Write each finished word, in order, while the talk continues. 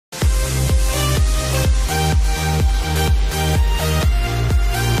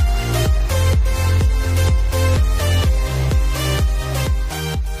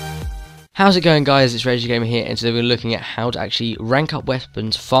How's it going, guys? It's RageGamer here, and today we're looking at how to actually rank up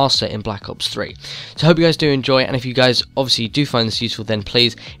weapons faster in Black Ops 3. So I hope you guys do enjoy, and if you guys obviously do find this useful, then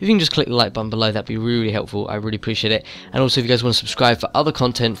please, if you can just click the like button below, that'd be really helpful. I really appreciate it. And also, if you guys want to subscribe for other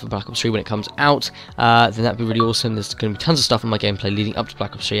content for Black Ops 3 when it comes out, then that'd be really awesome. There's going to be tons of stuff on my gameplay leading up to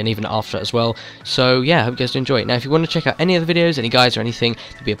Black Ops 3 and even after as well. So yeah, I hope you guys do enjoy it. Now, if you want to check out any other videos, any guides or anything,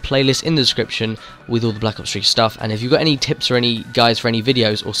 there'll be a playlist in the description with all the Black Ops 3 stuff. And if you've got any tips or any guides for any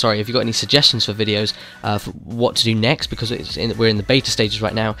videos, or sorry, if you've got any suggestions for videos for what to do next, because we're in the beta stages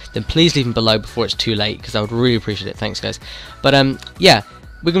right now, then please leave them below before it's too late, because I would really appreciate it. Thanks, guys. But yeah,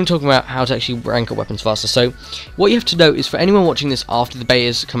 we're going to be talking about how to actually rank up weapons faster. So what you have to know is, for anyone watching this after the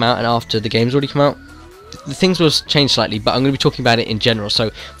betas come out and after the game's already come out, the things will change slightly, but I'm going to be talking about it in general.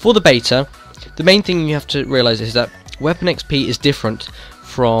 So for the beta, the main thing you have to realise is that weapon XP is different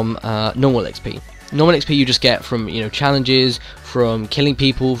from normal XP. Normal XP you just get from, challenges, from killing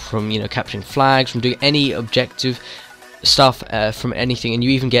people, from, capturing flags, from doing any objective stuff, from anything, and you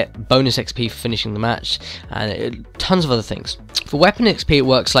even get bonus XP for finishing the match, and tons of other things. For weapon XP it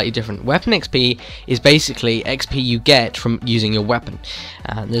works slightly different. Weapon XP is basically XP you get from using your weapon,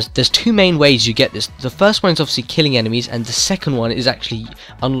 and there's two main ways you get this. The first one is obviously killing enemies, and the second one is actually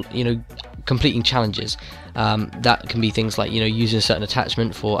completing challenges. That can be things like, using a certain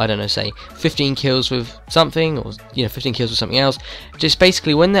attachment for, I don't know, say 15 kills with something, or 15 kills with something else. Just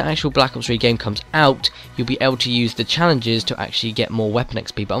basically, when the actual Black Ops 3 game comes out, you'll be able to use the challenges to actually get more weapon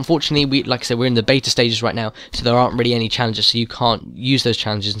XP. But unfortunately, like I said, we're in the beta stages right now, so there aren't really any challenges, so you can't use those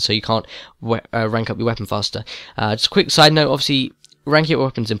challenges, and so you can't rank up your weapon faster. Just a quick side note, obviously, ranking up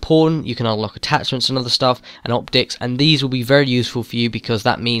weapons is important. You can unlock attachments and other stuff, and optics, and these will be very useful for you, because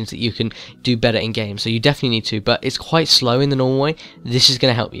that means that you can do better in game. So you definitely need to, but it's quite slow in the normal way. This is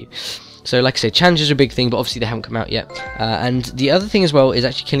going to help you. So like I say, challenges are a big thing, but obviously they haven't come out yet. And the other thing as well is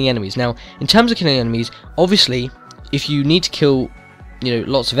actually killing enemies. Now, in terms of killing enemies, obviously, if you need to kill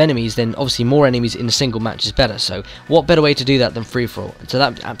lots of enemies, then obviously more enemies in a single match is better. So what better way to do that than free-for-all? So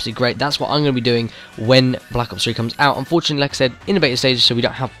that's absolutely great. That's what I'm going to be doing when Black Ops 3 comes out. Unfortunately, like I said, in the beta stages, so we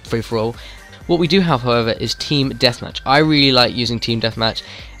don't have free-for-all. What we do have, however, is Team Deathmatch. I really like using Team Deathmatch.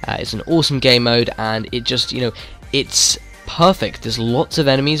 It's an awesome game mode, and it just, it's perfect. There's lots of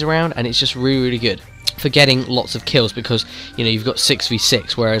enemies around, and it's just really, really good for getting lots of kills, because you've got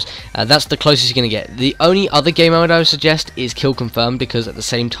 6v6, whereas that's the closest you're going to get. The only other game mode I would suggest is Kill Confirmed, because at the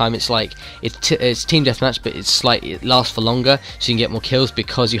same time it's like it's team deathmatch, but it lasts for longer, so you can get more kills,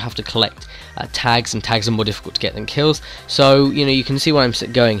 because you have to collect tags, and tags are more difficult to get than kills. So you can see where I'm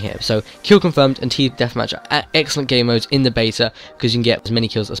going here. So Kill Confirmed and Team Deathmatch are excellent game modes in the beta, because you can get as many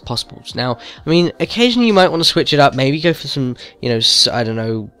kills as possible. Now, I mean, occasionally you might want to switch it up, maybe go for some I don't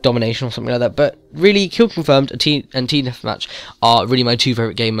know, domination or something like that, but really, Kill Confirmed and Team Deathmatch are really my two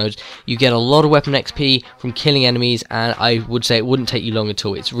favourite game modes. You get a lot of weapon XP from killing enemies, and I would say it wouldn't take you long at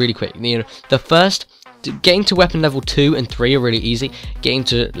all. It's really quick. Getting to weapon level 2 and 3 are really easy. Getting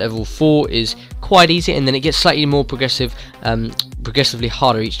to level 4 is quite easy, and then it gets slightly more progressively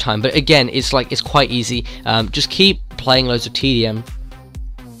harder each time. But again, it's quite easy. Just keep playing loads of TDM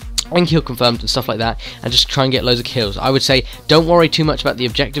and Kill Confirmed and stuff like that, and just try and get loads of kills. I would say don't worry too much about the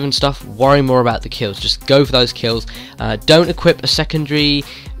objective and stuff, worry more about the kills. Just go for those kills. Don't equip a secondary,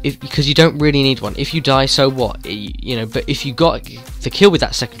 because you don't really need one. If you die, so what? But if you got the kill with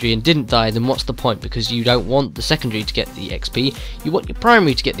that secondary and didn't die, then what's the point? Because you don't want the secondary to get the XP, you want your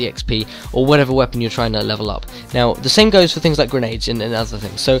primary to get the XP, or whatever weapon you're trying to level up. Now, the same goes for things like grenades and other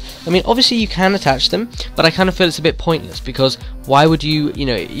things. So, I mean, obviously you can attach them, but I kind of feel it's a bit pointless, because why would you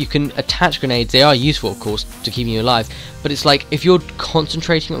can attach grenades. They are useful, of course, to keeping you alive, but it's like, if you're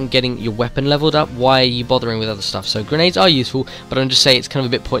concentrating on getting your weapon leveled up, why are you bothering with other stuff? So grenades are useful, but I'm just saying it's kind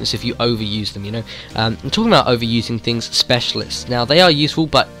of a bit pointless if you overuse them. I'm talking about overusing things. Specialists, now, they are useful,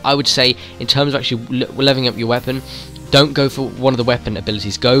 but I would say in terms of actually leveling up your weapon, don't go for one of the weapon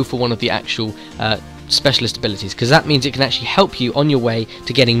abilities, go for one of the actual specialist abilities, because that means it can actually help you on your way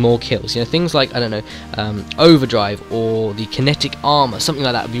to getting more kills. Things like, I don't know, overdrive, or the kinetic armor, something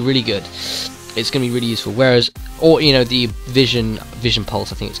like that would be really good. It's going to be really useful. Whereas, or the vision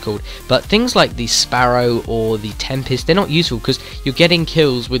pulse, I think it's called. But things like the Sparrow or the Tempest, they're not useful, because you're getting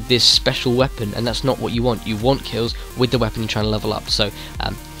kills with this special weapon, and that's not what you want. You want kills with the weapon you're trying to level up. So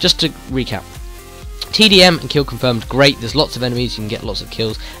just to recap, TDM and Kill Confirmed, great. There's lots of enemies, you can get lots of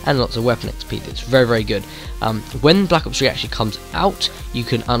kills and lots of weapon XP. It's very, very good. When Black Ops 3 actually comes out, you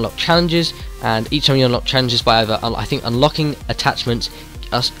can unlock challenges, and each time you unlock challenges by either, I think, unlocking attachments,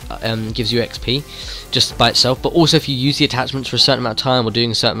 gives you XP just by itself, but also if you use the attachments for a certain amount of time, or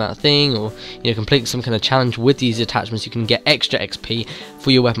doing a certain amount of thing, or completing some kind of challenge with these attachments, you can get extra XP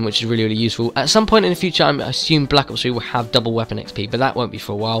for your weapon, which is really useful. At some point in the future, I assume Black Ops 3 will have double weapon XP, but that won't be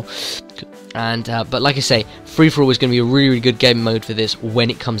for a while. And but like I say, free for all is going to be a really good game mode for this when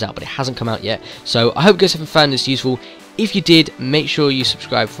it comes out, but it hasn't come out yet. So I hope you guys have found this useful. If you did, make sure you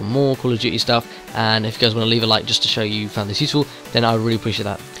subscribe for more Call of Duty stuff, and if you guys want to leave a like just to show you found this useful, then I would really appreciate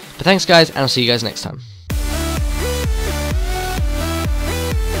that. But thanks guys, and I'll see you guys next time.